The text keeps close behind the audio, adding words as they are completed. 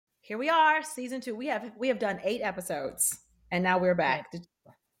Here we are, season 2. We have done 8 episodes, and now we're Oh my- back.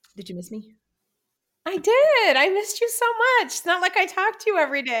 Did you miss me? I did. I missed you so much. It's not like I talk to you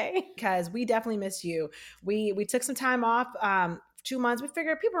every day. Because we definitely missed you. We took some time off. 2 months. We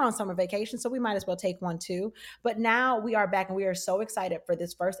figured people are on summer vacation, so we might as well take one too. But now we are back, and we are so excited for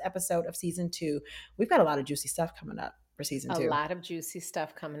this first episode of season 2. We've got a lot of juicy stuff coming up for season A 2. lot of juicy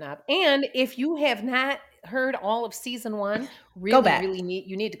stuff coming up. And if you have not heard all of season 1, Go back. you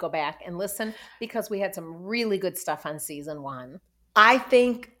need to go back and listen because we had some really good stuff on season 1. I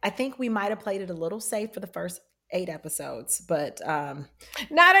think we might have played it a little safe for the first 8 episodes, but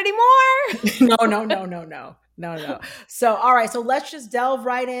Not anymore. No. So, all right. So let's just delve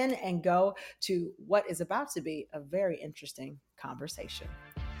right in and go to what is about to be a very interesting conversation.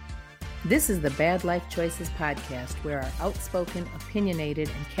 This is the Bad Life Choices podcast, where our outspoken, opinionated,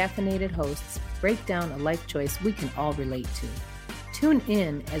 and caffeinated hosts break down a life choice we can all relate to. Tune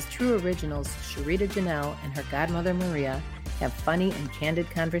in as true originals Sharita Janelle and her godmother Maria have funny and candid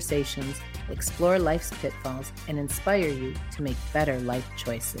conversations, explore life's pitfalls, and inspire you to make better life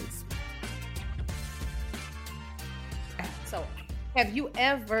choices. So, have you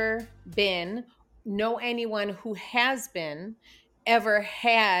ever know anyone who has been, ever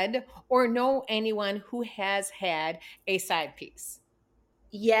had, or know anyone who has had a side piece?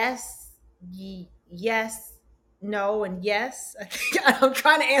 Yes, yes, no, and yes. I'm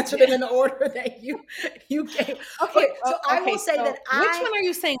trying to answer them in the order that you gave. Okay, so I will say that which one are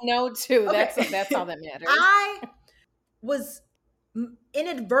you saying no to? Okay. That's all that matters. I was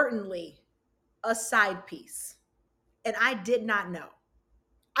inadvertently a side piece, and I did not know.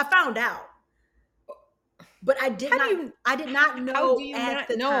 I found out, but I did not. I did not know at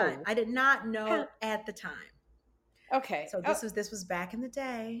the time. I did not know at the time. Okay. So this was back in the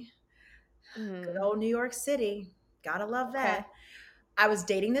day. Good old New York City. Gotta love that. Okay. I was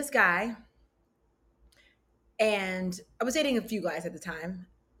dating this guy, and I was dating a few guys at the time.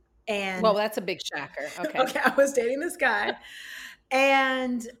 And well, that's a big shocker. Okay. Okay, I was dating this guy,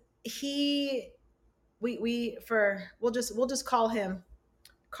 and we'll just call him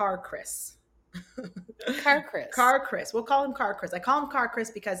Car Chris. Car Chris. Car Chris. We'll call him Car Chris. I call him Car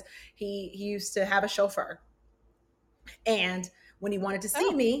Chris because he used to have a chauffeur, and when he wanted to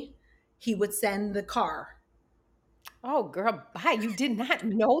see me, he would send the car. Oh, girl, bye. You did not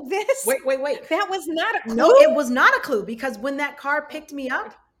know this? Wait. That was not a clue? No, it was not a clue, because when that car picked me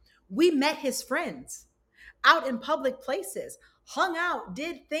up, we met his friends out in public places, hung out,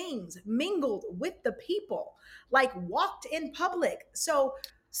 did things, mingled with the people, like walked in public. So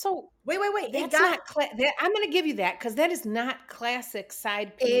wait. That's not I'm going to give you that, because that is not classic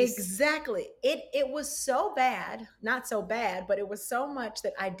side piece. Exactly. It was so bad, not so bad, but it was so much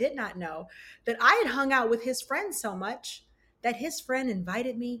that I did not know that I had hung out with his friend so much that his friend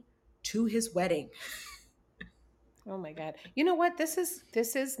invited me to his wedding. Oh my God. You know what? This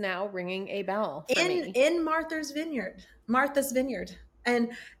is now ringing a bell for me. In Martha's Vineyard. And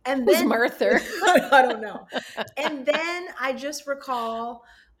Who's then Martha? I don't know. And then I just recall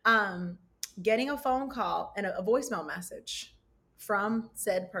getting a phone call and a voicemail message from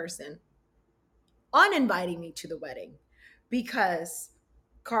said person uninviting me to the wedding, because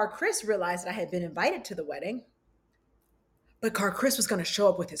Car Chris realized I had been invited to the wedding, but Car Chris was going to show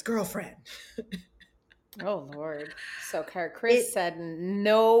up with his girlfriend. Oh, Lord. So Car Chris said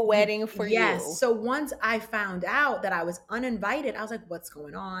no wedding for you. Yes. So once I found out that I was uninvited, I was like, what's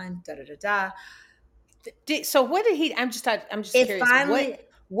going on? So what did he, I'm just curious. Finally,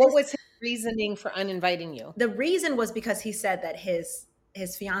 what was his reasoning for uninviting you? The reason was because he said that his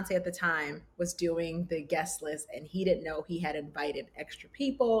fiance at the time was doing the guest list, and he didn't know he had invited extra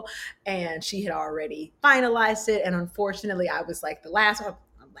people, and she had already finalized it. And unfortunately, I was like the last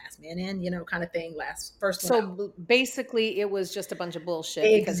man in, kind of thing, first one out. So basically it was just a bunch of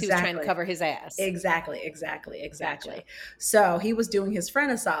bullshit because he was trying to cover his ass. Exactly. Gotcha. So he was doing his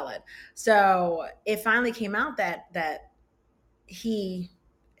friend a solid. So it finally came out that he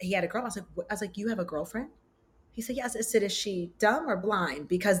had a girl. I was like, you have a girlfriend? He said, yes. I said, is she dumb or blind?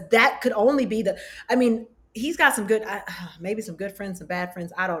 Because that could only be he's got some good, maybe some good friends, some bad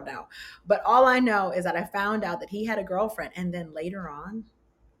friends. I don't know. But all I know is that I found out that he had a girlfriend. And then later on,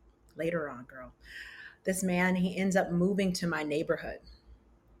 girl, this man, he ends up moving to my neighborhood.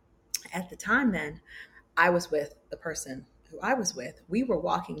 At the time then, I was with the person who I was with. We were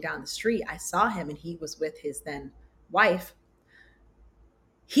walking down the street. I saw him, and he was with his then wife.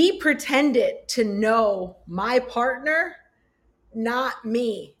 He pretended to know my partner, not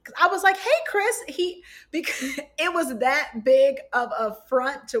me. I was like, hey, Chris, because it was that big of a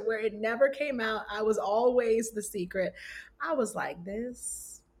front to where it never came out. I was always the secret. I was like,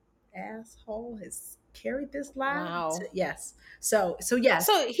 this asshole has carried this lie to, Wow. yes. So yes.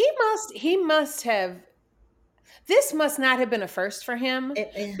 So he must have, this must not have been a first for him,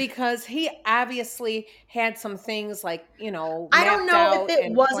 It, because he obviously had some things like, I don't mapped know if out it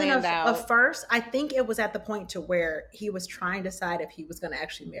and wasn't planned a out. first. I think it was at the point to where he was trying to decide if he was going to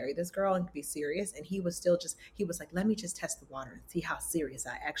actually marry this girl and be serious. And he was still just, he was like, let me just test the water and see how serious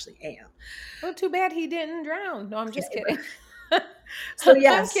I actually am. Well, too bad he didn't drown. No, I'm just kidding. So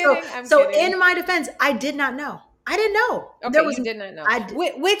yeah, I'm kidding. I'm so kidding. in my defense, I did not know. I didn't know. There Okay, was, you did not know, I did,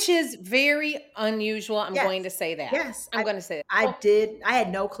 which is very unusual. I'm yes, going to say that. yes, I'm going to say that. I Oh, did. I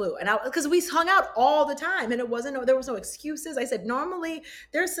had no clue, and because we hung out all the time, and it wasn't, there was no excuses. I said normally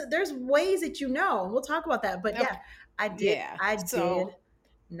there's ways that and we'll talk about that. But okay. yeah, Yeah. I did So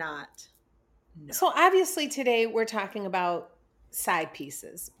not know. So obviously today we're talking about side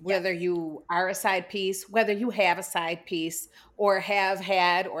pieces, Yes, whether you are a side piece, whether you have a side piece, or have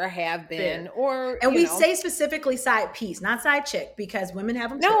had or have been. been, or And we say specifically side piece, not side chick, because women have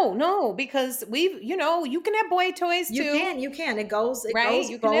them too. no, because you can have boy toys too, You can. It right? goes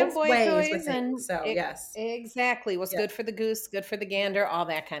You can have both boy ways with toys, things. and So yes, exactly what's yeah. good for the goose, good for the gander, all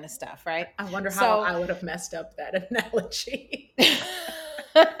that kind of stuff, right? I wonder how So I would have messed up that analogy.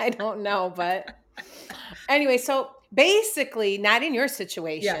 I don't know, but anyway, so basically, not in your Yeah,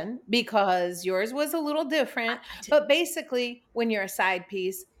 situation because yours was a little different, I did. but basically, when you're a side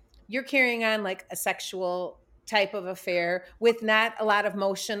piece, you're carrying on like a sexual type of affair with not a lot of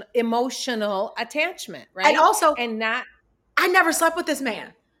emotional attachment, And right? also, And not, I never slept with this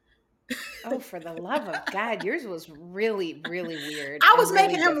man. oh, for the love of God, yours was really, really weird I and was really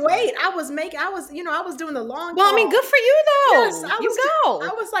making him different. wait. I was doing the long Well, I mean, haul. good for you Yes, though. You I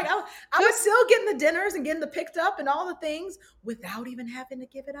go. was like, I Good. was still getting the dinners and getting the picked up and all the things without even having to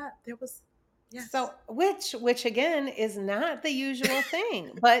give it up. There was, yes, So, which again is not the usual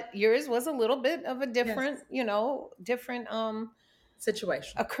thing, but yours was a little bit of a yes, different, different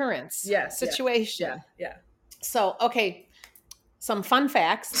situation. occurrence Yes, yes, yeah, situation. yeah. So, okay, some fun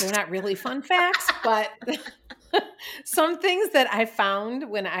facts. They're not really fun facts, but some things that I found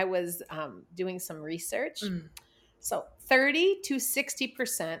when I was doing some research. Mm. So, 30 to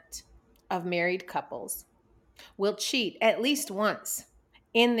 60% of married couples will cheat at least once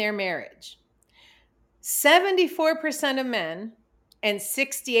in their marriage. 74% of men and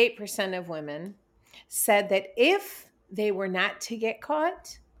 68% of women said that if they were not to get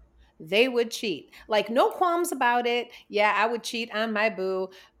caught, they would cheat. Like, no qualms about it. Yeah, I would cheat on my boo.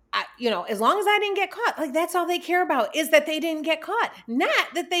 As long as I didn't get caught, like that's all they care about is that they didn't get caught, not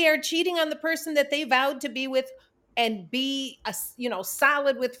that they are cheating on the person that they vowed to be with and be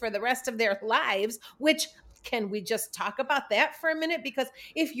solid with for the rest of their lives. Which, can we just talk about that for a minute? Because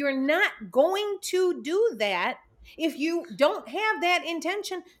if you're not going to do that, if you don't have that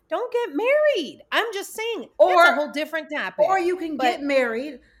intention, don't get married. I'm just saying that's a Or whole different topic. you can But get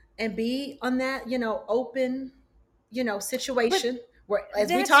married and be on that, open, but situation where, as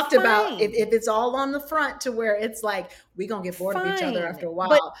we that's talked about, fine. if it's all on the front to where it's like we're gonna get bored of each other Fine. after a But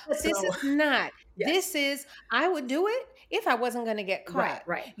while. this So is not. yes, This is, I would do it if I wasn't going to get right, caught.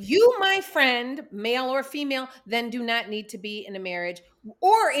 right. You, my friend, male or female, then do not need to be in a marriage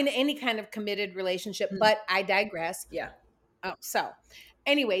or in any kind of committed relationship. Mm, But I digress. yeah. So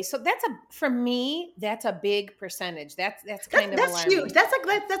anyway, so for me, that's a big percentage. That's kind of That's huge. alarming. That's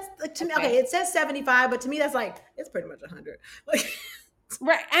like that's like, to me. Okay. Okay, it says 75, but to me that's like it's pretty much 100. Like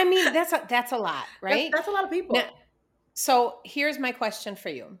Right. I mean, that's a lot, right? that's a lot of people. Now, so here's my question for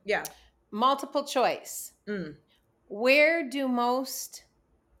you. Yeah. Multiple choice. Mm. Where do most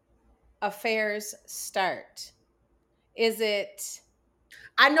affairs start? Is it,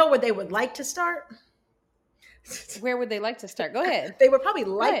 I know where they would like to start. where would they like to start? Go ahead. They would probably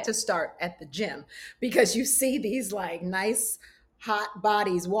Go like ahead. to start at the gym because you see these like nice hot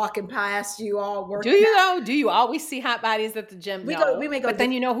bodies walking past you all Do working you out. know? Do you always see hot bodies at the gym? No. We may go But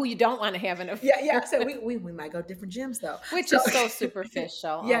then you know who you don't want to have an affair. yeah, yeah. So we might go different gyms though. Which So is so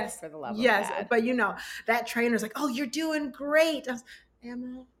superficial. yes, Oh, for the love of yes. God. But that trainer's like, oh, you're doing great. Am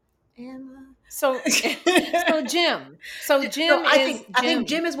I? So gym. So gym So I is think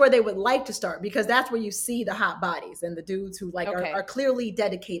gym is where they would like to start because that's where you see the hot bodies and the dudes who like Okay. are clearly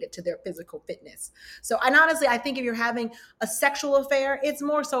dedicated to their physical fitness. So and honestly, I think if you're having a sexual affair, it's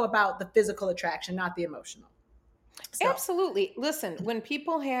more so about the physical attraction, not the emotional. So, Absolutely. Listen, when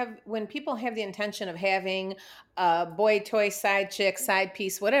people have the intention of having a boy toy, side chick, side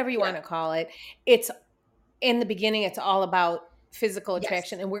piece, whatever you want to call it, it's in the beginning, it's all about physical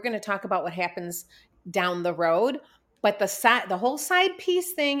attraction. yes. And we're going to talk about what happens down the road. But the whole side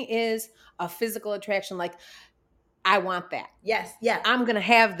piece thing is a physical attraction. Like, I want that. Yes. Yeah. I'm going to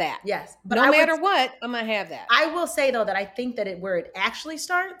have that. Yes. But no matter what, I'm going to have that. I will say though that I think that where it actually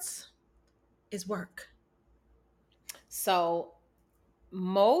starts is work. So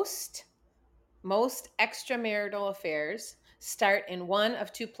most extramarital affairs start in one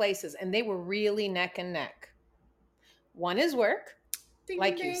of two places, and they were really neck and neck. One is work, Ding,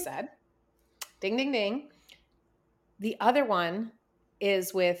 like ding, you ding. said. Ding, ding, ding. The other one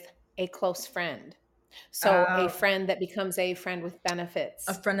is with a close friend. So a friend that becomes a friend with benefits.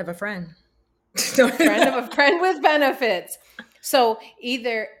 A friend of a friend. Friend of a friend with benefits. So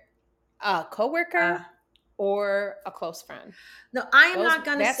either a coworker or a close friend. No, I am not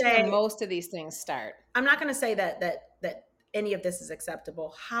going to say. That's where most of these things start. I'm not going to say that any of this is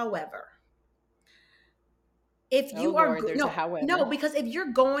acceptable. However, if you because if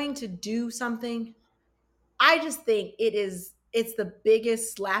you're going to do something, I just think it's the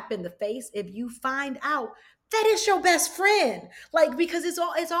biggest slap in the face if you find out that it's your best friend. Like, because it's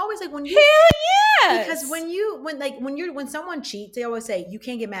always like when you because when someone cheats, they always say you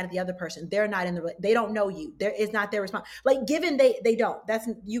can't get mad at the other person. They're not they don't know you. There is not their response. Like, given they don't. That's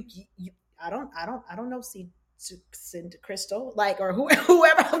you I don't know. See Crystal, like, or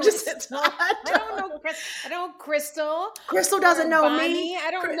whoever. I'm just I don't know. I don't know Crystal. Crystal doesn't know Bonnie. me. I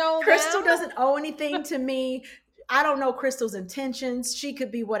don't know. Crystal doesn't owe anything to me. I don't know Crystal's intentions. She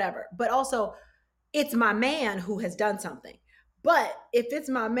could be whatever. But also, it's my man who has done something. But if it's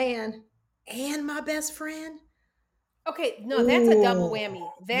my man and my best friend, okay, no, that's a double whammy.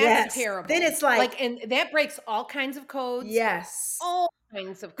 That's terrible. Then it's like, and that breaks all kinds of codes. Yes, all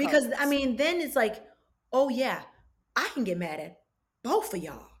kinds of codes. Because I mean, then it's like, oh yeah, I can get mad at both of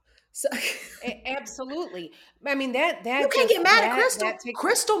y'all. So absolutely. I mean that you can't get mad at Crystal.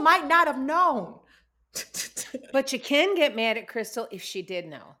 Crystal might not have known. But you can get mad at Crystal if she did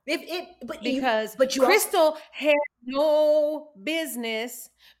know. Because Crystal also had no business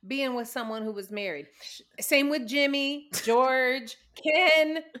being with someone who was married. Same with Jimmy, George,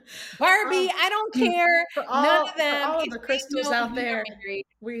 Ken, Barbie. I don't care. None of them. For all of the Crystals out there,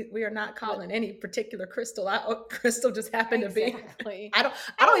 we are not calling any particular Crystal out. Crystal just happened to be. I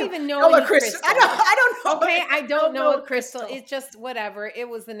don't even know a Crystal. I don't know. Okay, I don't know a Crystal. It's just whatever. It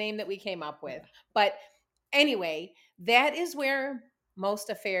was the name that we came up with. But anyway, that is where most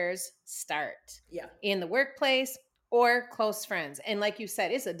affairs start. Yeah. In the workplace or close friends. And like you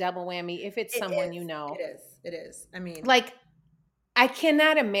said, it's a double whammy if it's someone you know. It is. I mean, like, I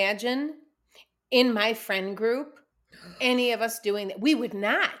cannot imagine in my friend group any of us doing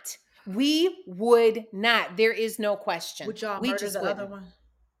that. We would not. There is no question. Would y'all murder the other one?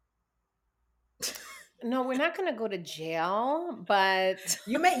 No, we're not going to go to jail, but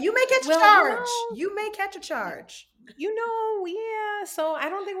you may catch a charge. You may catch a charge. Yeah. So I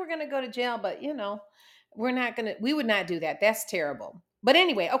don't think we're going to go to jail, but we would not do that. That's terrible. But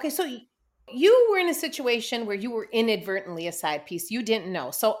anyway, okay. So you were in a situation where you were inadvertently a side piece. You didn't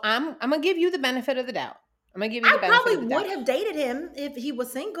know. So I'm going to give you the benefit of the doubt. I probably would have dated him if he was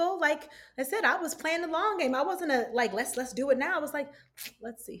single. Like I said, I was playing the long game. I wasn't let's do it now. I was like,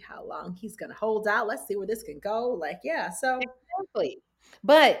 let's see how long he's gonna hold out. Let's see where this can go. Like, yeah. So exactly.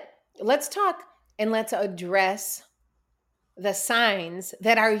 But let's talk and let's address the signs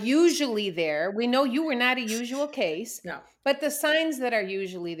that are usually there. We know you were not a usual case. No. But the signs that are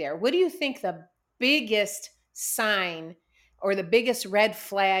usually there. What do you think the biggest sign or the biggest red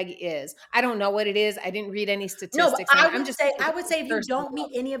flag is? I don't know what it is. I didn't read any statistics. No, I would say if you don't meet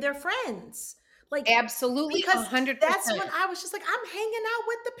any of their friends. Like, absolutely, because 100%. That's when I was just like, I'm hanging out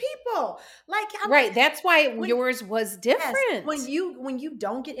with the people. Like, right. That's why yours was different. Yes, when you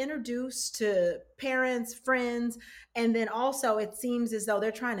don't get introduced to parents, friends, and then also it seems as though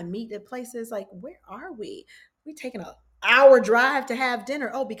they're trying to meet at places like, where are we? We taking an hour drive to have dinner.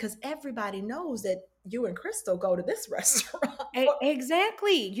 Oh, because everybody knows that you and Crystal go to this restaurant.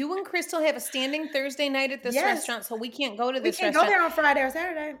 Exactly. You and Crystal have a standing Thursday night at this restaurant, so we can't go to this restaurant. We can't go there on Friday or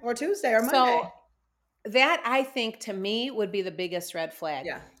Saturday or Tuesday or Monday. So that, I think, to me, would be the biggest red flag.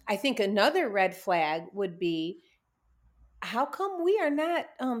 Yeah. I think another red flag would be, how come we are not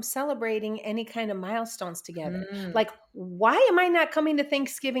celebrating any kind of milestones together? Like, why am I not coming to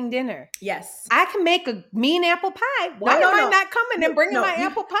Thanksgiving dinner? Yes. I can make a mean apple pie. Why am I not coming and bringing my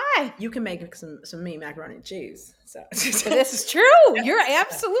apple pie? You can make some mean macaroni and cheese. So this is true. You're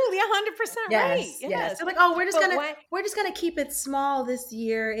absolutely 100% right. Yes. They're like, oh, we're just gonna keep it small this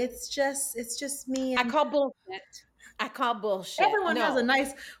year. It's just me. I call bullshit. Everyone has a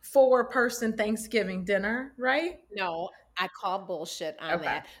nice 4-person Thanksgiving dinner, right? No, I call bullshit on Okay.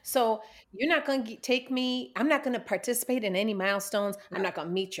 that. So you're not going to take me. I'm not going to participate in any milestones. I'm No. not going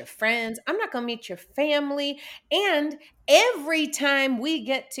to meet your friends. I'm not going to meet your family. And every time we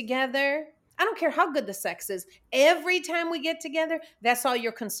get together, I don't care how good the sex is. Every time we get together, that's all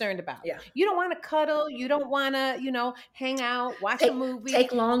you're concerned about. Yeah. You don't want to cuddle. You don't want to, hang out, watch a movie,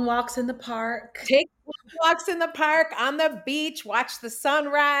 Take long walks in the park. take walks in the park, on the beach, watch the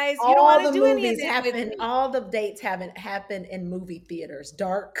sunrise. You don't All want the to do any of movies that with happen, me. all the dates haven't happened in movie theaters,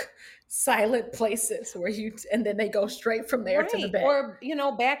 dark, silent places where and then they go straight from there to the Right. bed. Or,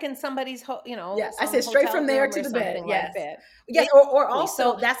 back in somebody's, Yes, I some said straight hotel from there room to or the bed. something like Yes. that. Yes, or Exactly. also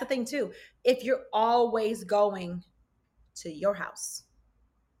So, that's the thing too. If you're always going to your house.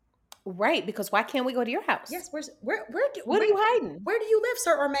 right. Because why can't we go to your house? Yes, where What are you hiding? where do you live,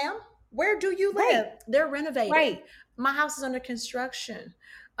 sir or ma'am? Where do you live? Right. They're renovating. Right. My house is under construction.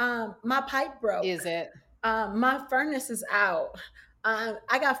 My pipe broke. Is it? My furnace is out.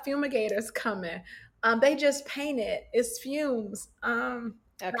 I got fumigators coming. They just painted. It's fumes. I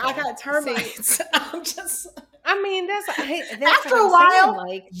Okay. got termites. I'm just. I mean, that's After what a I'm while,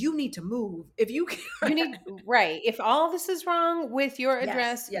 saying. Like, you need to move. If you you need, right. If all this is wrong with your Yes,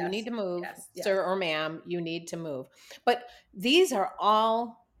 address, you yes, need to move, yes. sir or ma'am, you need to move. But these are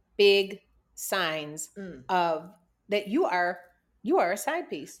all big signs of that you are a side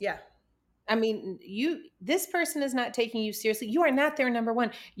piece. Yeah. I mean, this person is not taking you seriously. You are not their number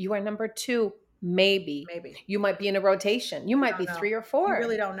one. You are number two, maybe. You might be in a rotation. You might be know. 3 or 4. You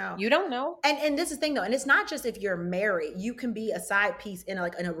really don't know. You don't know. And this is the thing though, and it's not just if you're married. You can be a side piece in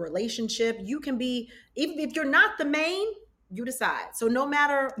a relationship. You can be, even if you're not the main, you decide. So no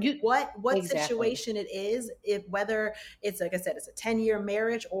matter what Exactly. situation it is, if whether it's, like I said, it's a 10-year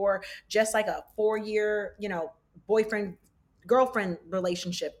marriage or just like a 4-year, boyfriend girlfriend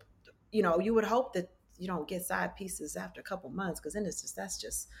relationship, you would hope that you don't get side pieces after a couple months, because then that's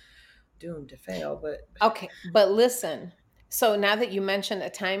just doomed to fail. But okay, but listen. So now that you mentioned a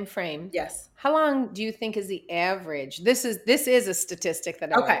time frame, yes, how long do you think is the average? This is a statistic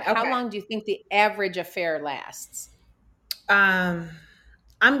that I read. How long do you think the average affair lasts? I'm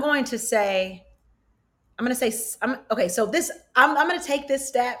going to say. Okay. So I'm going to take this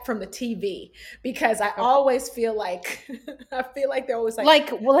stat from the TV, because I always feel like they're always like,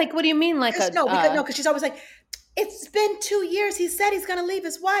 what do you mean? Like because she's always like, it's been 2 years. He said he's going to leave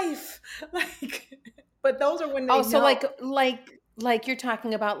his wife. Like, but those are when they so like you're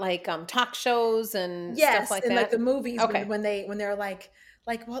talking about like talk shows and stuff like and that. like the movies, okay. when they're like,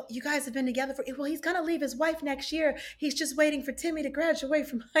 well, you guys have been together he's gonna leave his wife next year. He's just waiting for Timmy to graduate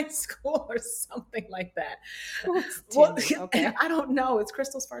from high school or something like that. Well, okay. I don't know. It's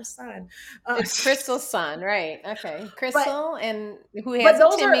Crystal's first son. It's Crystal's son, right? Okay, Crystal, and who has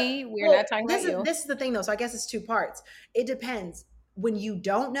Timmy? We're not talking about you. This is the thing, though. So I guess it's 2 parts. It depends when you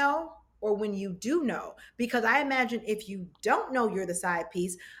don't know or when you do know, because I imagine if you don't know you're the side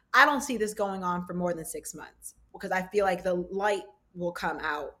piece, I don't see this going on for more than 6 months, because I feel like the light will come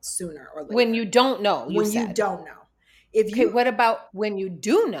out sooner or later. When you don't know, you don't know. What about when you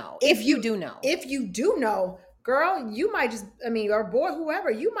do know? If you do know, girl, you might just, or boy, whoever,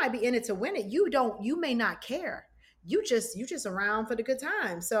 you might be in it to win it. You may not care. You just around for the good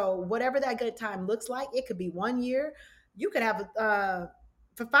time. So whatever that good time looks like, it could be 1 year. You could have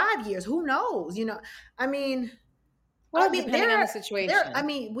for 5 years. Who knows? Well, depending on the situation.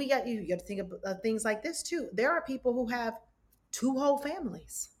 You got to think of things like this too. There are people who have 2 whole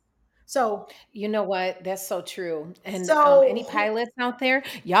families. So you know what? That's so true. And any pilots out there,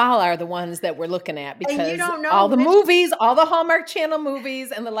 y'all are the ones that we're looking at, because you don't know all the movies, all the Hallmark Channel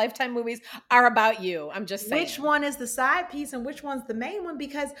movies and the Lifetime movies are about you. I'm just saying. Which one is the side piece and which one's the main one?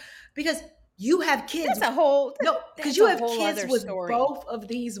 Because you have kids. Because you have kids with both of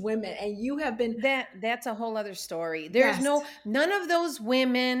these women, and you have been. That's a whole other story. There's none of those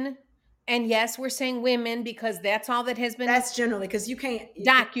women. And yes, we're saying women because that's all that has been. That's generally because you can't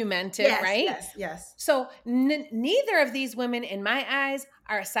documented, right? Yes. So neither of these women, in my eyes,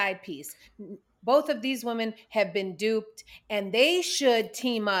 are a side piece. Both of these women have been duped, and they should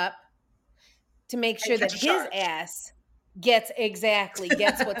team up to make sure that his ass gets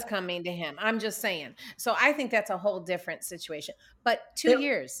what's coming to him. I'm just saying. So I think that's a whole different situation. But 2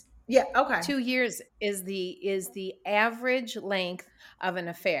 years. Yeah. Okay. 2 years is the average length of an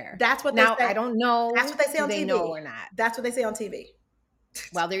affair. That's what they say. I don't know. That's what they say on TV. They know or not. That's what they say on TV.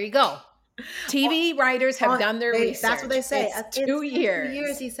 Well, there you go. TV writers have done their research. That's what they say. It's 2 years. 2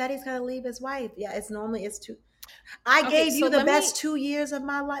 years. He said he's going to leave his wife. Yeah. It's 2. I Okay, gave so you the let me best 2 years of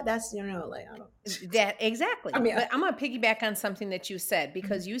my life. That's, like, I don't, that exactly. I mean, But I'm going to piggyback on something that you said mhm.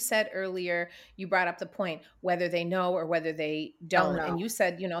 because you said earlier, you brought up the point whether they know or whether they Don't don't. know. And you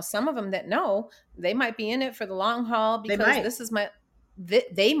said, some of them that know, they might be in it for the long haul They because might. this is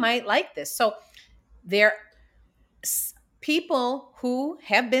they might like this. So there people who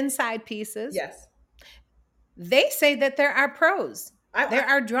have been side pieces, Yes. they say that there are pros. I There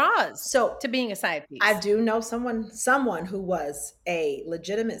are draws so to being a side I piece. do know someone who was a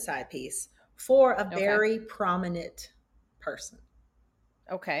legitimate side piece for a Okay. very prominent person.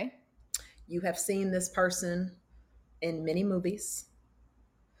 Okay. You have seen this person in many movies.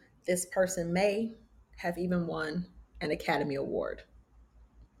 This person may have even won an Academy Award.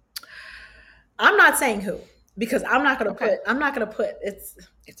 I'm not saying who, because Okay. I'm not gonna put it's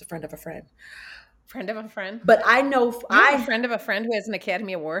a friend of a friend. Friend of a friend. But I know You have a friend of a friend who has an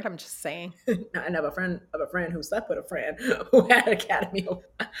Academy Award. I'm just saying. I have a friend of a friend who slept with a friend who had an Academy Award.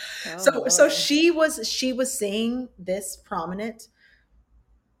 Oh So boy. she was seeing this prominent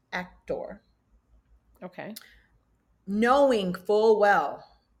actor, Okay. knowing full well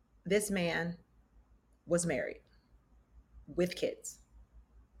this man was married with kids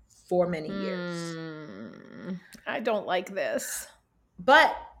for many years. I don't like this.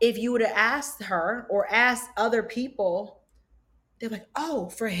 But if you would have asked her or asked other people, they're like, "Oh,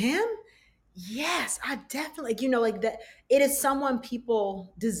 for him? Yes, I definitely, like that. It is someone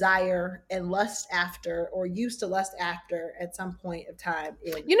people desire and lust after or used to lust after at some point of time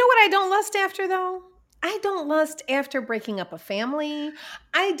in." You know what I don't lust after though? I don't lust after breaking up a family.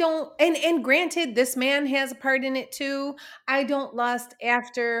 I don't and granted this man has a part in it too. I don't lust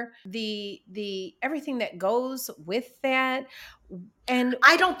after the everything that goes with that. And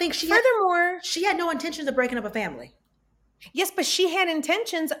I don't think furthermore, she had no intentions of breaking up a family. yes, but she had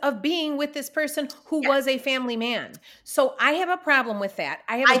intentions of being with this person who Yes. was a family man. So I have a problem with that.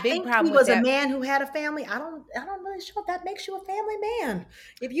 I have I a big think he problem with was a that. man who had a family. I don't really sure if that makes you a family man.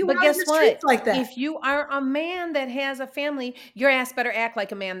 If you But out in guess the streets what? like that. If you are a man that has a family, your ass better act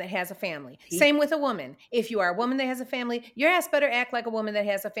like a man that has a family. He Same with a woman. If you are a woman that has a family, your ass better act like a woman that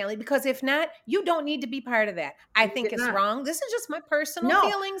has a family because if not, you don't need to be part of that. I he think did it's not. wrong. This is just my personal No.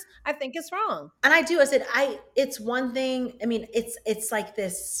 feelings. I think it's wrong. And I said, it's one thing. I mean, it's like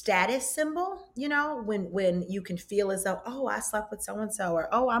this status symbol, when you can feel as though, oh, I slept with so and so, or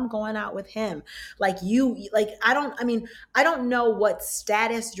oh, I'm going out with him. I don't know what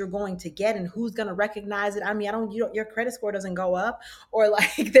status you're going to get and who's going to recognize it. I mean, I don't, you don't, your credit score doesn't go up, or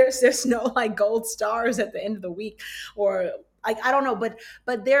like there's no like gold stars at the end of the week, or like I don't know, but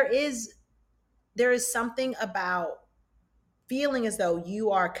there is something about feeling as though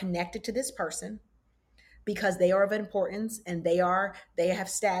you are connected to this person because they are of importance and they have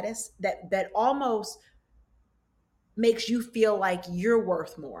status that almost makes you feel like you're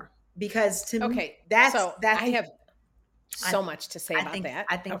worth more, because to me Okay. that's So that's I the have I, so much to say about that.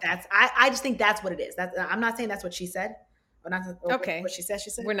 I think Okay. I just think that's what it is. I'm not saying that's what she said, or not or Okay. what she said.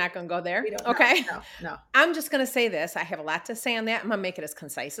 We're not going to go there. We don't know. Okay. No. I'm just going to say this. I have a lot to say on that. I'm going to make it as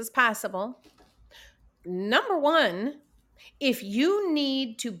concise as possible. Number one, if you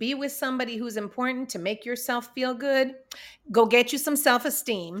need to be with somebody who's important to make yourself feel good, go get you some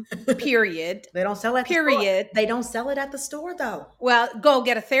self-esteem, period. They don't sell it at the store. Period. They don't sell it at the store though. Well, go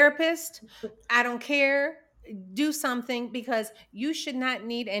get a therapist. I don't care. Do something because you should not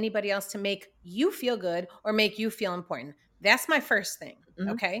need anybody else to make you feel good or make you feel important. That's my first thing.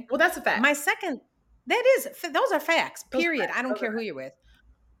 Mhm. Okay. Well, that's a fact. My second, those are facts, Those are period. facts. I don't Those are care who you're with.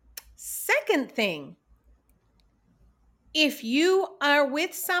 Second thing, if you are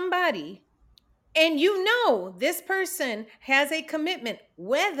with somebody and you know this person has a commitment,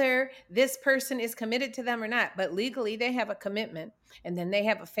 whether this person is committed to them or not, but legally they have a commitment and then they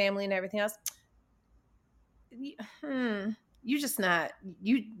have a family and everything else. You just not,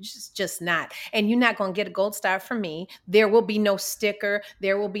 not. And you're not going to get a gold star from me. There will be no sticker.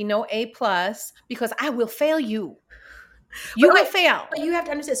 There will be no A+ because I will fail you. You will fail. But you have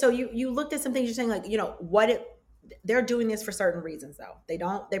to understand. So you looked at some things. You're saying like, they're doing this for certain reasons though. They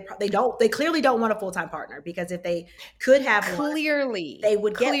clearly don't want a full-time partner, because if they could have clearly one, they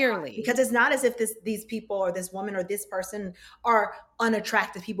would get clearly one, because it's not as if these people or this woman or this person are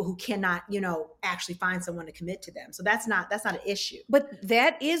unattractive people who cannot, actually find someone to commit to them. So that's not an issue. But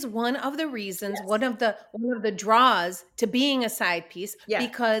that is one of the reasons, Yes. one of the draws to being a side piece, Yeah.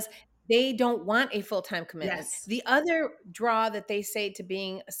 because they don't want a full-time commitment. Yes. The other draw that they say to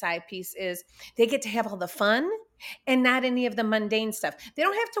being a side piece is they get to have all the fun and not any of the mundane stuff. They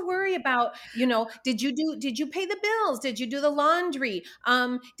don't have to worry about, did you pay the bills? Did you do the laundry?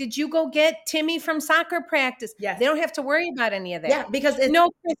 Did you go get Timmy from soccer practice? Yes. They don't have to worry about any of that. Yeah, because it's No,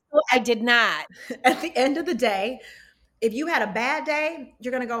 Crystal, I did not. at the end of the day, if you had a bad day,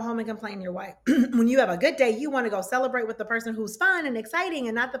 you're going to go home and complain to your wife. When you have a good day, you want to go celebrate with the person who's fun and exciting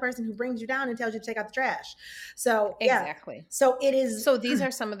and not the person who brings you down and tells you to take out the trash. So, yeah. Exactly. So it is. So these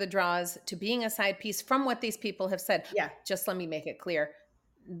are some of the draws to being a side piece from what these people have said. Yeah. Just let me make it clear.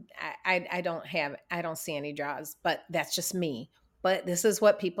 I don't see any draws, but that's just me. But this is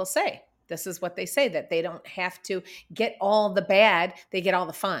what people say. This is what they say, that they don't have to get all the bad. They get all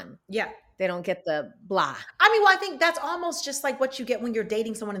the fun. Yeah. They don't get the blah. I mean, well, I think that's almost just like what you get when you're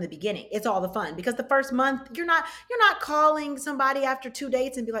dating someone in the beginning. It's all the fun because the first month you're not calling somebody after 2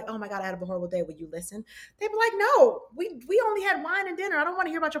 dates and be like, "Oh my God, I had a horrible day. Will you listen?" They'd be like, "No, we only had wine and dinner. I don't want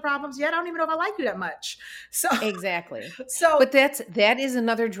to hear about your problems yet. I don't even know if I like you that much." So exactly. So, but that is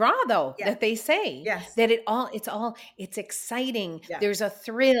another draw though, yeah. that they say. Yes. That it's exciting. Yeah. There's a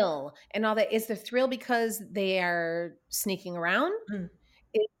thrill and all that. Is the thrill because they are sneaking around? Mm.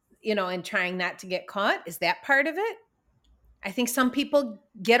 And trying not to get caught? Is that part of it? I think some people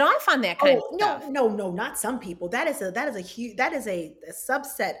get off on that kind of stuff. No, not some people. That is a huge, that is a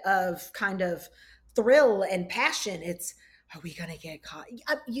subset of kind of thrill and passion. It's, are we gonna get caught?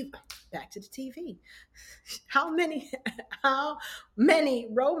 You back to the TV. How many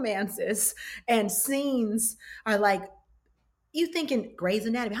romances and scenes are like, you thinking Grey's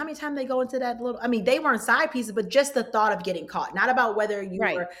Anatomy? How many times they go into that little? I mean, they weren't side pieces, but just the thought of getting caught, not about whether you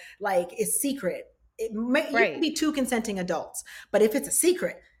Right. were like it's secret. You Right. can be two consenting adults, but if it's a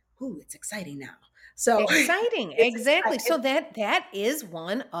secret, ooh, it's exciting now. So Exciting. it's Exactly. exciting. So that is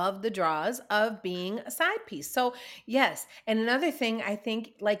one of the draws of being a side piece. So yes. And another thing, I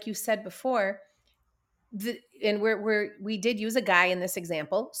think, like you said before, and we did use a guy in this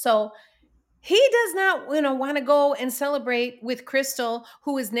example. So he does not, want to go and celebrate with Crystal,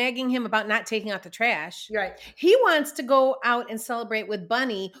 who is nagging him about not taking out the trash. Right. He wants to go out and celebrate with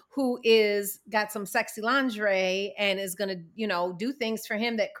Bunny, who is got some sexy lingerie and is going to, do things for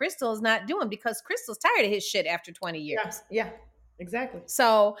him that Crystal is not doing because Crystal's tired of his shit after 20 years. Yeah, exactly.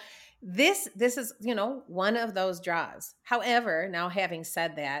 So this is, one of those draws. However, now having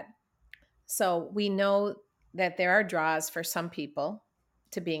said that, so we know that there are draws for some people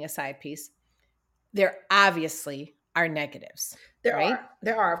to being a side piece. There obviously are negatives. There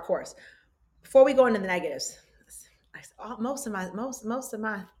are, of course. Before we go into the negatives, most of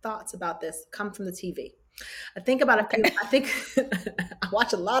my thoughts about this come from the TV. I think about I think I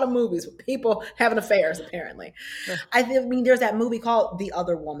watch a lot of movies with people having affairs. Apparently, I mean, there's that movie called The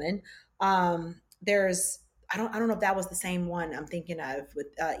Other Woman. There's I don't know if that was the same one I'm thinking of with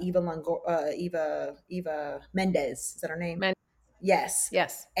Eva Mendes. Is that her name? Yes.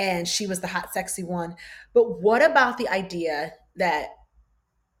 Yes. And she was the hot, sexy one. But what about the idea that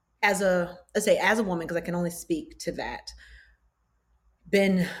as a woman, because I can only speak to that,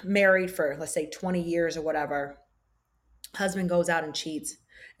 been married for, let's say, 20 years or whatever, husband goes out and cheats,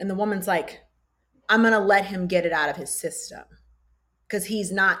 and the woman's like, I'm going to let him get it out of his system. Because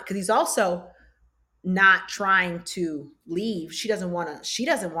he's also not trying to leave. She doesn't want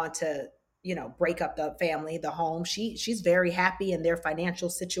to break up the family, the home. She's very happy in their financial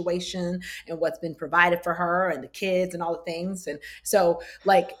situation and what's been provided for her and the kids and all the things. And so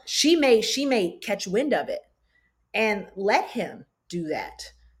like she may catch wind of it and let him do that.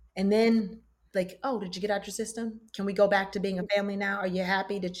 And then like, oh, did you get out your system? Can we go back to being a family now? Are you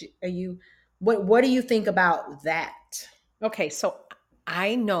happy? What do you think about that? Okay. So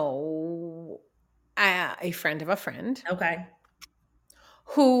I know a friend of a friend. Okay.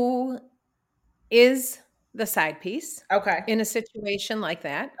 Who is the side piece. Okay. In a situation like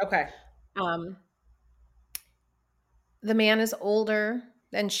that. Okay. The man is older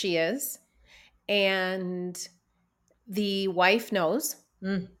than she is, and the wife knows.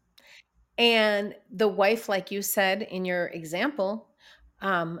 Mm. And the wife, like you said in your example,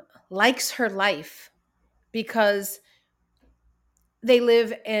 likes her life because they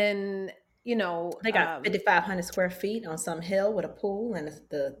live in, they got 5,500 square feet on some hill with a pool and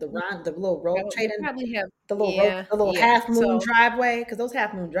the little road trading, the little half moon driveway, because those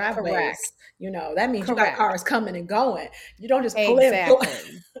half moon driveways, correct. That means you got cars coming and going. You don't just pull exactly.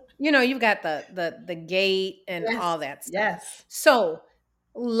 in. You've got the gate and all that stuff. Yes. So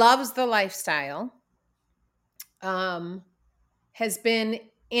loves the lifestyle. Has been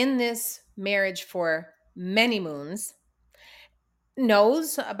in this marriage for many moons.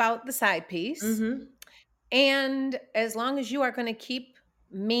 Knows about the side piece. Mm-hmm. And as long as you are going to keep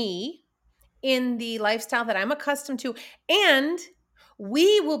me in the lifestyle that I'm accustomed to. And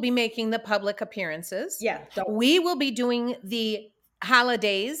we will be making the public appearances. Yeah. We will be doing the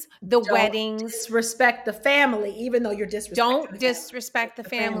holidays, the Don't weddings. disrespect the family, even though you're disrespecting Don't the disrespect the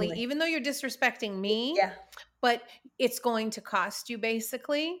family, even though you're disrespecting me. Yeah. But it's going to cost you,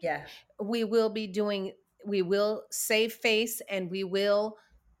 basically. Yeah. We will save face, and we will,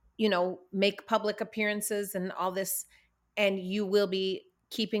 make public appearances and all this. And you will be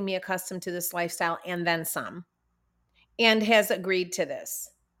keeping me accustomed to this lifestyle and then some, and has agreed to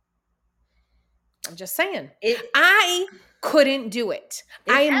this. I'm just saying. I couldn't do it.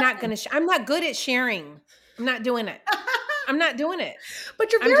 I am not going to. I'm not good at sharing. I'm not doing it. I'm not doing it.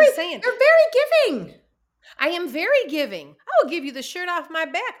 But you're I'm very, just saying. you're very giving. I am very giving. I will give you the shirt off my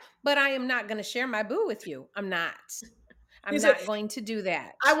back, but I am not going to share my boo with you. I'm not. I'm not going to do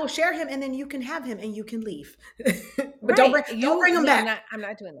that. I will share him, and then you can have him, and you can leave. But Right. don't bring him back. I'm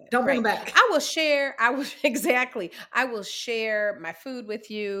not doing that. Don't bring him back. I will share. Exactly. I will share my food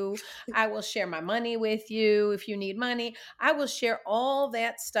with you. I will share my money with you if you need money. I will share all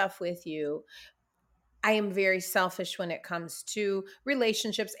that stuff with you. I am very selfish when it comes to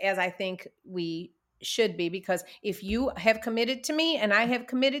relationships, as I think we should be, because if you have committed to me and I have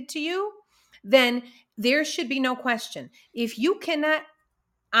committed to you, then there should be no question. If you cannot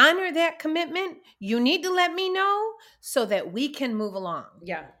honor that commitment, you need to let me know so that we can move along.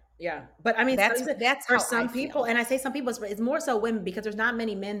 Yeah. Yeah. But I mean, that's for how some I people, feel. and I say some people, it's more so women, because there's not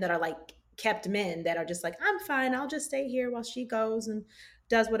many men that are like kept men that are just like, I'm fine, I'll just stay here while she goes and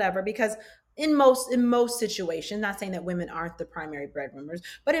does whatever. Because in most situations, not saying that women aren't the primary breadwinners,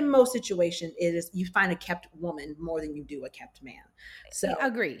 but in most situations, it is, you find a kept woman more than you do a kept man. So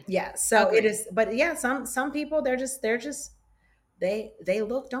agree. Yeah. So Agreed. It is, but yeah, some people, they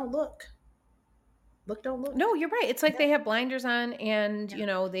look, don't look. Look, don't look. No, you're right. It's like they have blinders on, and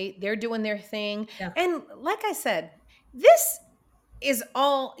they're doing their thing. Yeah. And like I said, this is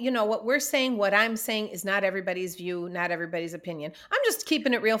all, what we're saying, what I'm saying is not everybody's view, not everybody's opinion. I'm just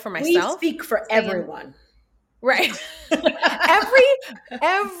keeping it real for myself. We speak for everyone. Right. every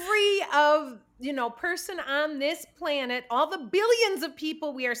person on this planet, all the billions of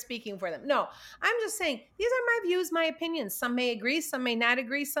people, we are speaking for them. No, I'm just saying, these are my views, my opinions. Some may agree, some may not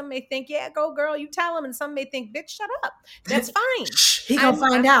agree. Some may think, yeah, go girl, you tell them. And some may think, bitch, shut up. That's fine. He gonna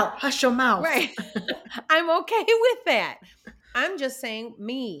find out. Hush your mouth. Right. I'm okay with that. I'm just saying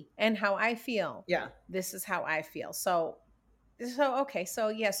me and how I feel. Yeah. This is how I feel. So okay. So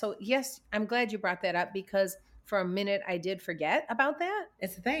yes, I'm glad you brought that up, because for a minute I did forget about that.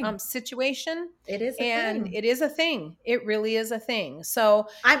 It's a thing. Situation. It is a thing. It is a thing. It really is a thing. So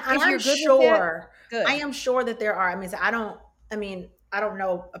I'm sure. I am sure that there are. I don't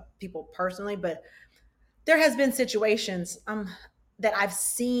know people personally, but there has been situations that I've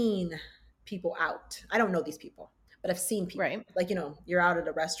seen people out. I don't know these people, but I've seen people. Right. Like, you're out at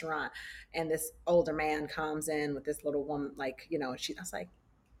a restaurant and this older man comes in with this little woman, like, I was like,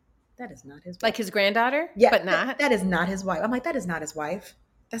 that is not his wife. Like his granddaughter? Yeah. But not. That is not his wife. I'm like, that is not his wife.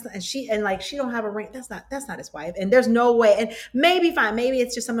 That's not, and she don't have a ring. That's not his wife. And there's no way. And maybe fine. Maybe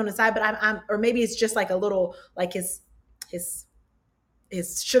it's just something on the side, but or maybe it's just like a little, like his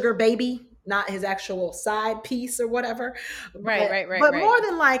sugar baby, not his actual side piece or whatever. Right. But more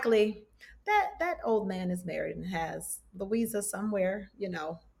than likely, that old man is married and has Louisa somewhere,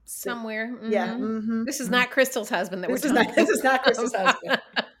 somewhere. Mm-hmm. Yeah. Mm-hmm. This is not Crystal's husband. This is not Crystal's husband.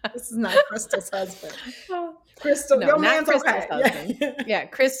 This is not Crystal's husband. Crystal, no, your not man's Crystal's okay. husband. Yeah,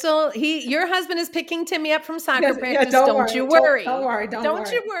 Crystal. Your husband is picking Timmy up from soccer practice. Don't you worry. Don't worry.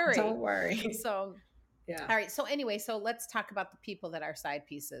 You worry. Don't worry. So, yeah. All right. So anyway, let's talk about the people that are side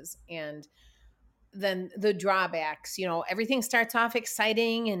pieces, and then the drawbacks. Everything starts off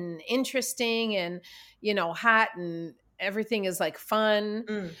exciting and interesting, and hot, and everything is like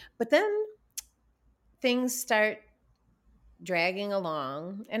fun, but then things start dragging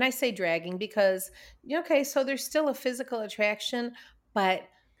along. And I say dragging because, so there's still a physical attraction, but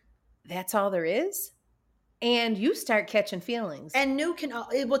that's all there is. And you start catching feelings. And two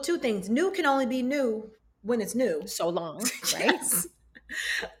things. New can only be new when it's new. So long, right? Yes.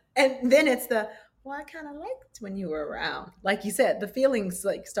 And then it's I kind of liked when you were around. Like you said, the feelings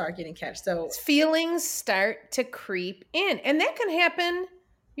start getting catched. So feelings start to creep in. And that can happen,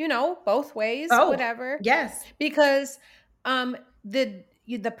 both ways, whatever. Yes. Because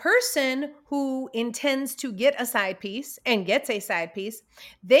the person who intends to get a side piece and gets a side piece,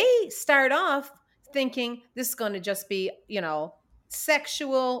 they start off thinking this is going to just be,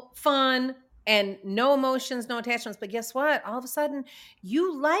 sexual fun and no emotions, no attachments. But guess what? All of a sudden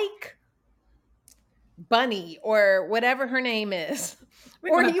you like Bunny or whatever her name is.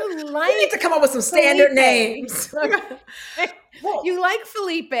 Or you we need to come up with some standard names. Well, you like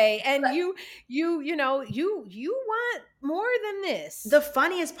Felipe, and you want more than this. The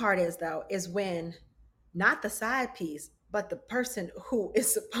funniest part is when not the side piece, but the person who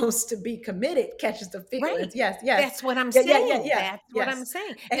is supposed to be committed catches the feelings. Right. Yes. That's what I'm saying. That's what I'm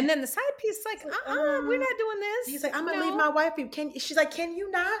saying. And then the side piece is like, we're not doing this. He's like, I'm gonna leave my wife. She's like, can you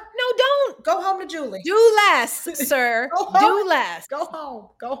not? No, don't. Go home to Julie. Do less, sir. Do less. Go home.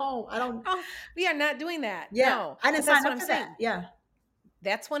 Go home. I don't. Oh, we are not doing that. Yeah. No. I didn't sign up for that. Yeah.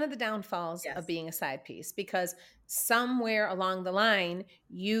 That's one of the downfalls of being a side piece, because somewhere along the line,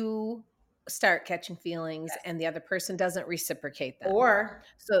 you start catching feelings and the other person doesn't reciprocate them.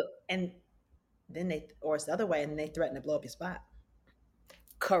 And then it's the other way, and they threaten to blow up your spot.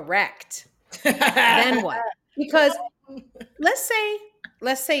 Correct. Then what? Because let's say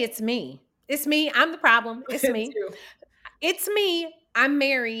it's me. It's me. I'm the problem. It's me. It's me. I'm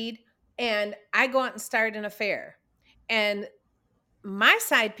married and I go out and start an affair. And my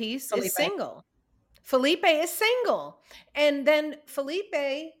side piece is single. Felipe is single. And then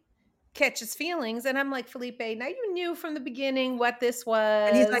Felipe catches feelings, and I'm like, Felipe, now you knew from the beginning what this was.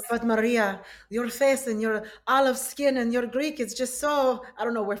 And he's like, but Maria, your face and your olive skin and your Greek is just so. I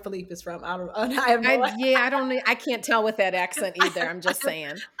don't know where Felipe is from. I have no idea. I can't tell with that accent either. I'm just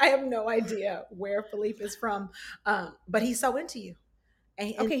saying. I have no idea where Felipe is from, but he's so into you.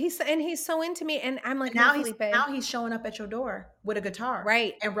 And he's so into me, and I'm like, now he's showing up at your door with a guitar,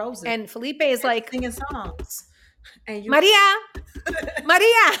 right, and roses, and Felipe is like singing songs. And Maria, come out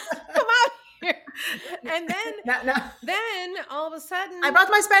here. And then all of a sudden, I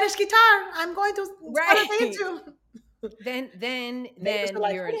brought my Spanish guitar. I'm going to Then like,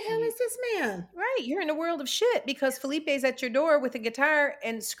 you're who the hell is this man? Right, you're in a world of shit because Felipe's at your door with a guitar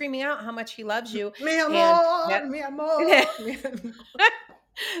and screaming out how much he loves you. Mi amor, mi amor.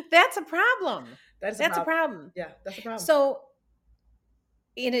 That's a problem. That's a problem. Yeah, that's a problem. So,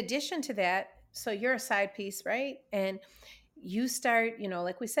 in addition to that, so you're a side piece, right? And you start,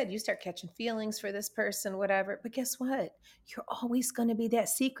 like we said, you start catching feelings for this person, whatever. But guess what? You're always going to be that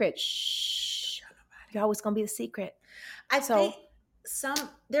secret. Shh. You're always going to be the secret. I think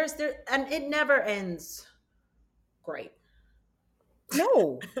and it never ends great.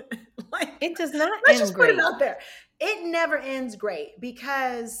 No, it does not. Let's just put it out there. It never ends great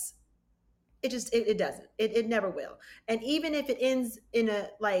because it doesn't. It never will. And even if it ends in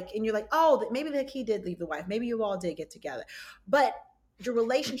and you're like, oh, maybe he did leave the wife. Maybe you all did get together, but your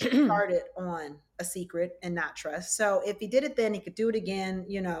relationship started on a secret and not trust. So if he did it then, he could do it again,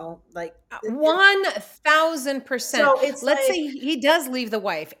 1000%. So let's say he does leave the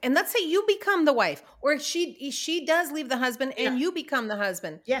wife, and let's say you become the wife, or she does leave the husband and you become the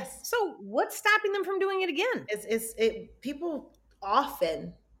husband. Yes. So what's stopping them from doing it again? People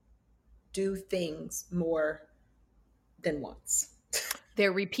often do things more than once.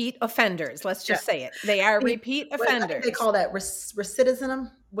 They're repeat offenders. Let's just say it. They are repeat offenders. They call that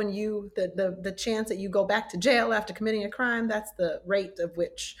recidivism. When the chance that you go back to jail after committing a crime, that's the rate of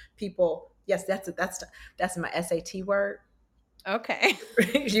which people. Yes, that's my SAT word. Okay.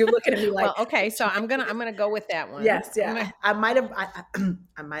 You're looking at me like, well, okay. So I'm gonna go with that one. Yes, yeah. I might have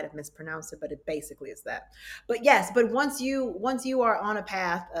mispronounced it, but it basically is that. But yes, but once you are on a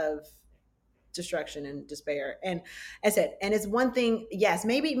path of destruction and despair, and as I said, and it's one thing, yes,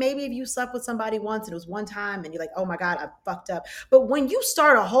 maybe if you slept with somebody once and it was one time and you're like, oh my God, I fucked up. But when you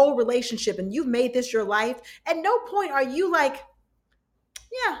start a whole relationship and you've made this your life, at no point are you like,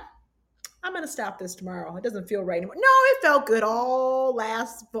 yeah, I'm gonna stop this tomorrow. It doesn't feel right anymore. No, it felt good all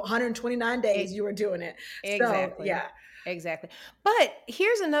last 129 days you were doing it. Exactly. So, yeah. Exactly. But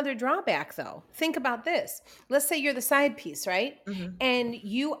here's another drawback though. Think about this. Let's say you're the side piece, right? Mm-hmm. And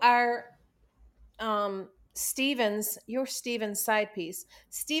you are you're Steven's side piece.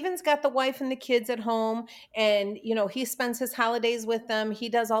 Steven's got the wife and the kids at home, and he spends his holidays with them. He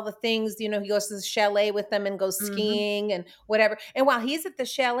does all the things, he goes to the chalet with them and goes skiing and whatever. And while he's at the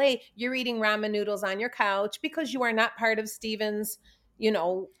chalet, you're eating ramen noodles on your couch because you are not part of Steven's,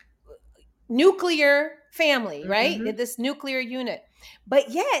 nuclear family, right? Mm-hmm. This nuclear unit. But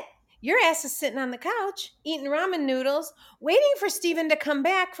yet your ass is sitting on the couch eating ramen noodles, waiting for Steven to come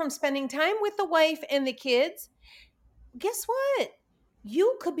back from spending time with the wife and the kids. Guess what?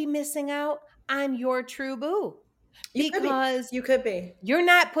 You could be missing out on your true boo. Because you could be. You're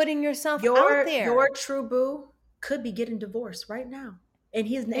not putting yourself out there. Your true boo could be getting divorced right now. and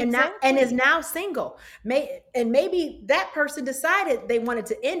he's and is Exactly. now single. Maybe that person decided they wanted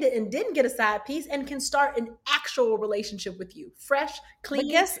to end it and didn't get a side piece and can start an actual relationship with you, fresh, But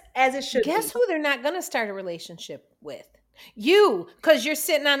clean, as it should guess be. who they're not going to start a relationship with? You, because you're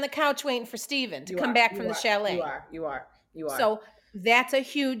sitting on the couch waiting for Steven to You come are, back you from the are, you chalet. are, you are, you are. So that's a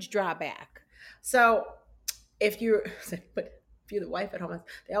huge drawback. So if you're, but if you're the wife at home,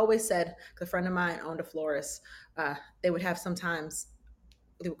 they always said, 'cause a friend of mine owned a florist, they would have sometimes,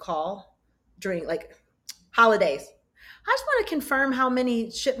 they would call during like holidays. I just want to confirm how many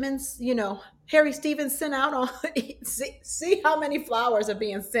shipments, Harry Stevens sent out on, see how many flowers are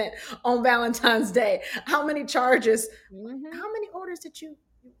being sent on Valentine's Day. How many charges, Hmm. how many orders did you,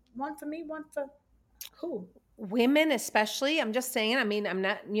 one for me, one for who? Women, especially, I'm just saying, I mean, I'm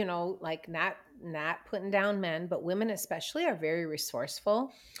not, like not putting down men, but women especially are very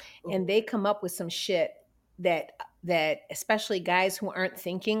resourceful, and Ooh. they come up with some shit that especially guys who aren't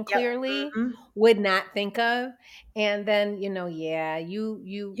thinking Yep. clearly Hmm. would not think of. And then, yeah, you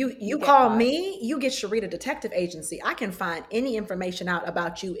You get call caught. me, you get Sharita Detective Agency. I can find any information out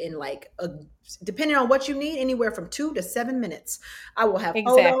about you in like depending on what you need, anywhere from 2 to 7 minutes. I will have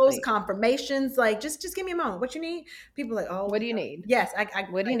photos, Exactly. confirmations. Like just give me a moment. What you need? People are like, oh What do you need? yes, I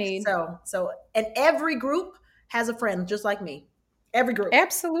What do you like need? so and every group has a friend just like me. Every group,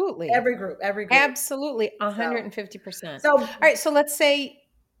 Absolutely. every group. Absolutely. So 150%. All so right. So let's say,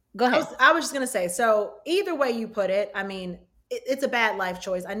 go I ahead. was I was just gonna say, so either way you put it, I mean, it's a bad life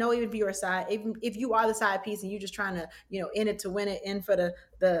choice. I know even if you're a side, even if you are the side piece and you're just trying to, in it to win it, in for the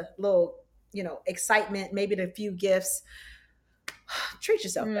little, excitement, maybe the few gifts. Treat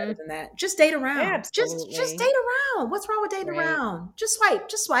yourself better Mm, than that. Just date around. Just absolutely. date around. What's wrong with dating Right. around? Just swipe.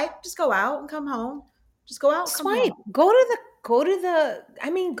 Just swipe. Just go out and come home. Just go out, come home. Swipe. I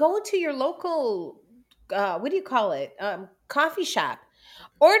mean, go to your local, what do you call it? Coffee shop.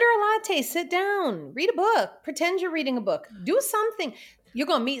 Order a latte, sit down, read a book, pretend you're reading a book, do something. You're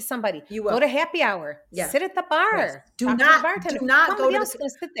going to meet somebody. You Go will. to happy hour, Yeah. sit at the Yes. bar, Do talk to the not do bartender. not go Somebody to else is the going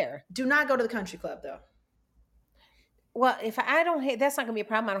to sit there. do not go to the country club though. Well, if I don't have, that's not going to be a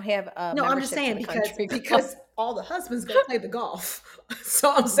problem. I don't have a No, I'm just membership to saying the because country club. because all the husbands go play the golf.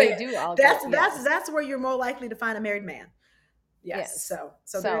 So I'm They saying do all go, that's that's yes. that's where you're more likely to find a married man. Yes. Yes.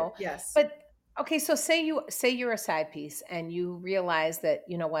 So there, So, yes. but okay, so say you're a side piece and you realize that,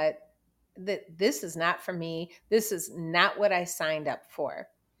 you know what, that this is not for me. This is not what I signed up for.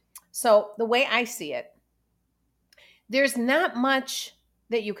 So, the way I see it, there's not much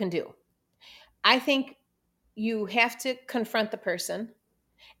that you can do. I think you have to confront the person,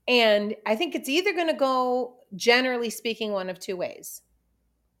 and I think it's either going to go, generally speaking, one of two ways.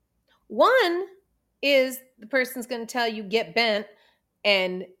 One is the person's going to tell you get bent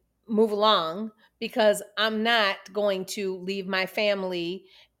and move along, because I'm not going to leave my family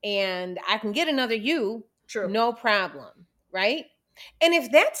and I can get another you, True. no problem, right? And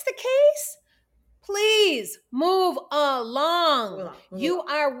if that's the case, please move Move along. along. Move You along.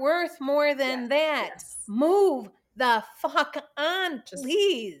 are worth more Yes. than that. Yes. Move the fuck on, Just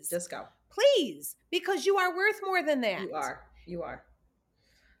please. just go. Please, because you are worth more than that. You are. You are.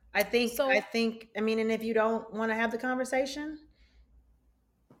 I think I mean, and if you don't want to have the conversation,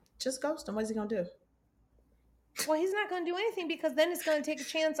 just ghost him. What is he gonna do? Well, he's not going to do anything, because then it's going to take a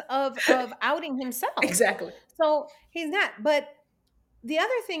chance of outing himself. Exactly. So he's not. But the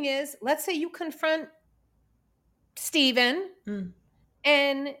other thing is, let's say you confront Steven Mm.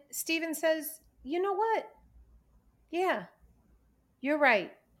 and Steven says, you know what? Yeah, you're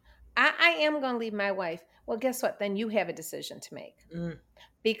right. I am going to leave my wife. Well, guess what? Then you have a decision to make. Mm.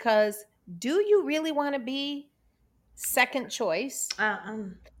 Because do you really want to be second choice? Uh,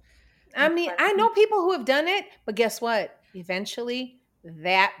 um, I mean, I know people who have done it, but guess what? Eventually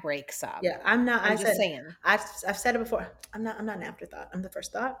that breaks up. yeah, I'm not. I'm just saying. I've said it before. I'm not an afterthought. I'm the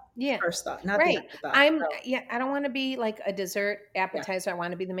first thought. Yeah. First thought, not the Right. afterthought. So, I don't want to be like a dessert yeah. appetizer. I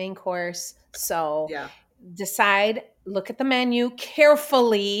want to be the main course. So Yeah. decide, look at the menu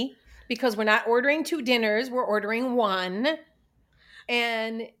carefully, because we're not ordering 2 dinners, we're ordering 1.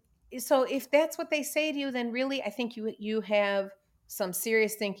 And so if that's what they say to you, then really I think you have some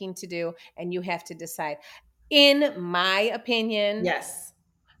serious thinking to do, and you have to decide. In my opinion, Yes.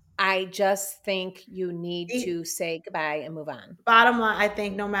 I just think you need The to say goodbye and move on. bottom line, I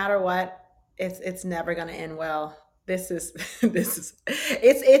think no matter what, it's never gonna end well. This is this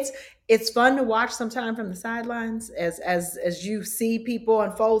is it's fun to watch sometime from the sidelines as you see people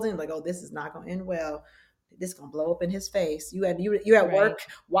unfolding, like, oh, this is not gonna end well. this is gonna blow up in his face. You at work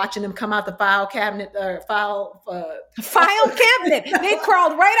watching him come out the file cabinet file cabinet. They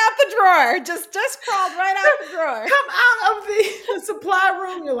crawled right out the drawer. Just crawled right out the drawer. Come out of the supply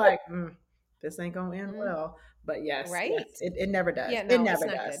room. You're like, this ain't gonna end well. But yes, it never does. Yeah, no, it never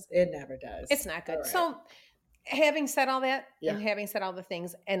does. It never does. It's not good. Right. So having said all that and having said all the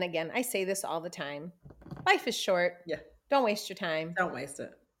things, and again, I say this all the time, life is short. Yeah. Don't waste your time. Don't waste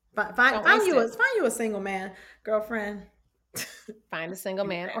it. Find you a single man, girlfriend. Find a single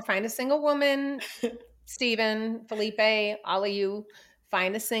man or find a single woman. Stephen, Felipe, all of you,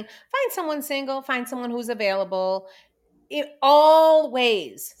 find someone single, find someone who's available in all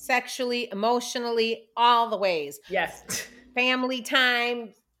ways, sexually, emotionally, all the ways. Yes. Family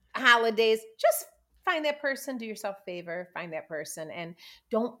time, holidays, just find that person, do yourself a favor, find that person, and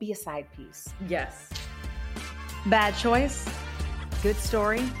don't be a side piece. Yes. Bad choice, good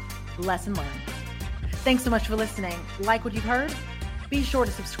story, lesson learned. Thanks so much for listening. Like what you've heard? Be sure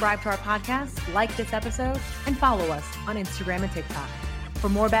to subscribe to our podcast, like this episode, and follow us on Instagram and TikTok. For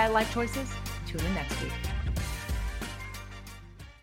more bad life choices, tune in next week.